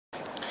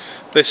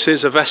This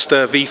is a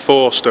Vesta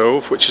V4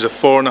 stove, which is a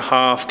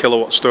 4.5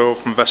 kilowatt stove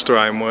from Vesta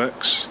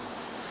Ironworks.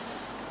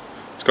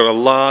 It's got a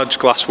large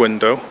glass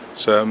window.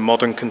 It's a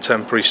modern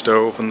contemporary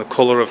stove, and the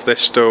colour of this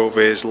stove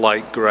is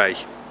light grey.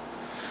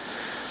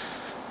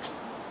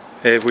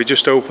 If we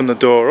just open the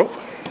door up,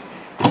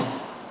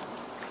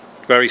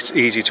 very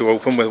easy to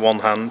open with one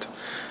hand.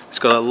 It's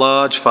got a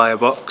large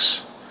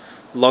firebox,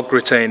 log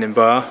retaining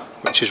bar,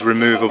 which is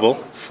removable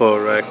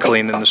for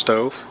cleaning the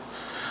stove.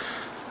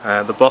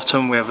 At the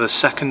bottom we have a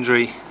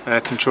secondary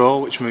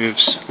control which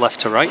moves left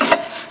to right,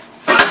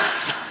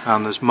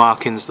 and there's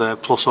markings there,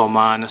 plus or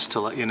minus, to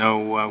let you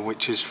know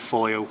which is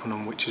fully open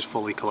and which is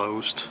fully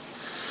closed.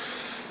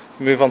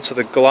 Move on to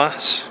the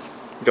glass.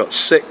 We've got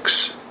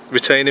 6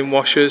 retaining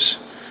washers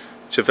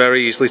which are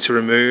very easily to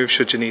remove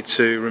should you need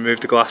to remove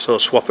the glass or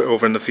swap it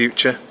over in the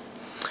future.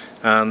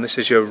 And this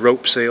is your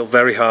rope seal,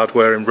 very hard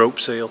wearing rope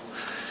seal,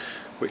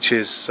 which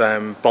is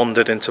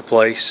bonded into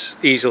place,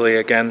 easily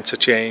again to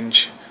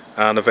change,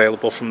 and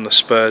available from the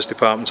spares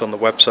department on the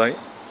website.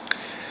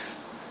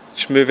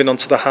 Just moving on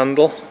to the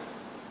handle,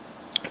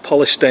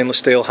 polished stainless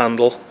steel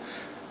handle.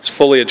 It's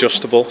fully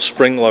adjustable,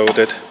 spring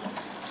loaded.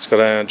 It's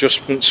got an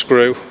adjustment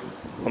screw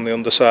on the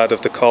underside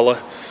of the collar,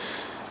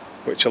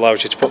 which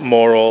allows you to put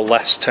more or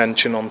less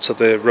tension onto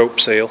the rope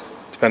seal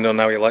depending on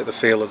how you like the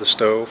feel of the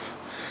stove.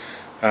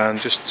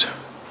 And just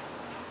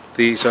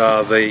these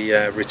are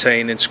the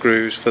retaining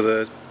screws for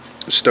the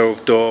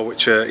stove door,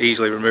 which are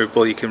easily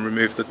removable. You can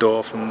remove the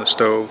door from the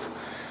stove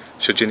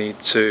should you need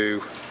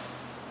to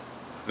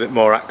a bit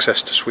more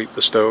access to sweep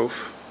the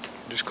stove.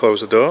 Just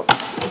close the door.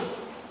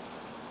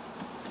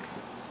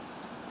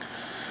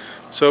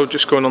 So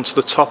just going on to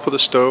the top of the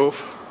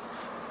stove,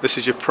 this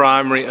is your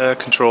primary air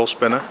control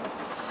spinner.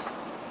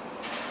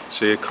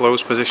 So your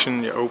closed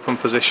position, your open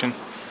position,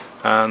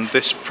 and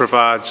this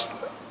provides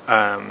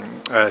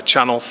a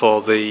channel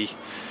for the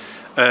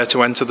air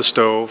to enter the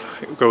stove.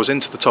 It goes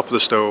into the top of the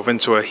stove,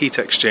 into a heat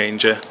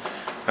exchanger,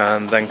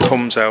 and then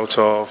comes out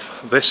of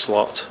this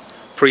slot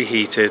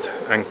preheated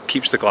and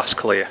keeps the glass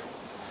clear.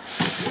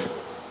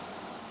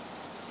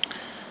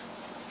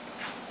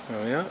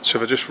 Oh yeah, so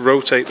if I just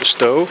rotate the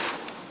stove,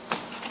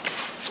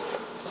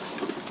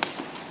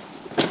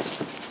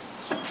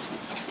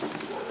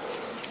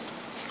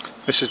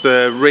 this is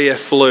the rear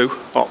flue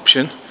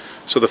option.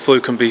 So the flue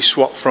can be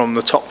swapped from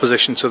the top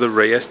position to the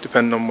rear,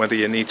 depending on whether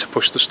you need to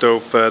push the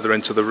stove further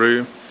into the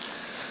room.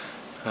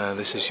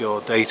 This is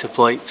your data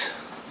plate.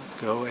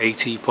 Go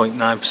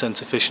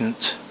 80.9%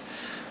 efficient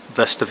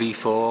Vesta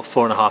V4,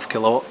 4.5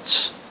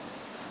 kilowatts.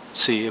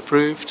 CE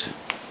approved.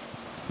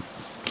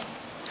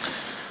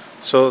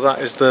 So that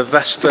is the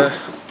Vesta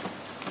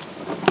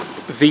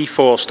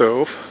V4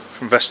 stove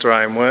from Vesta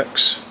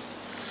Ironworks,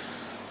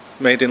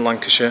 made in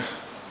Lancashire.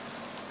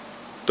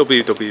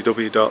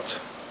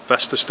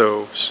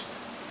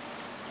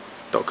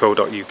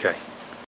 www.vestastoves.co.uk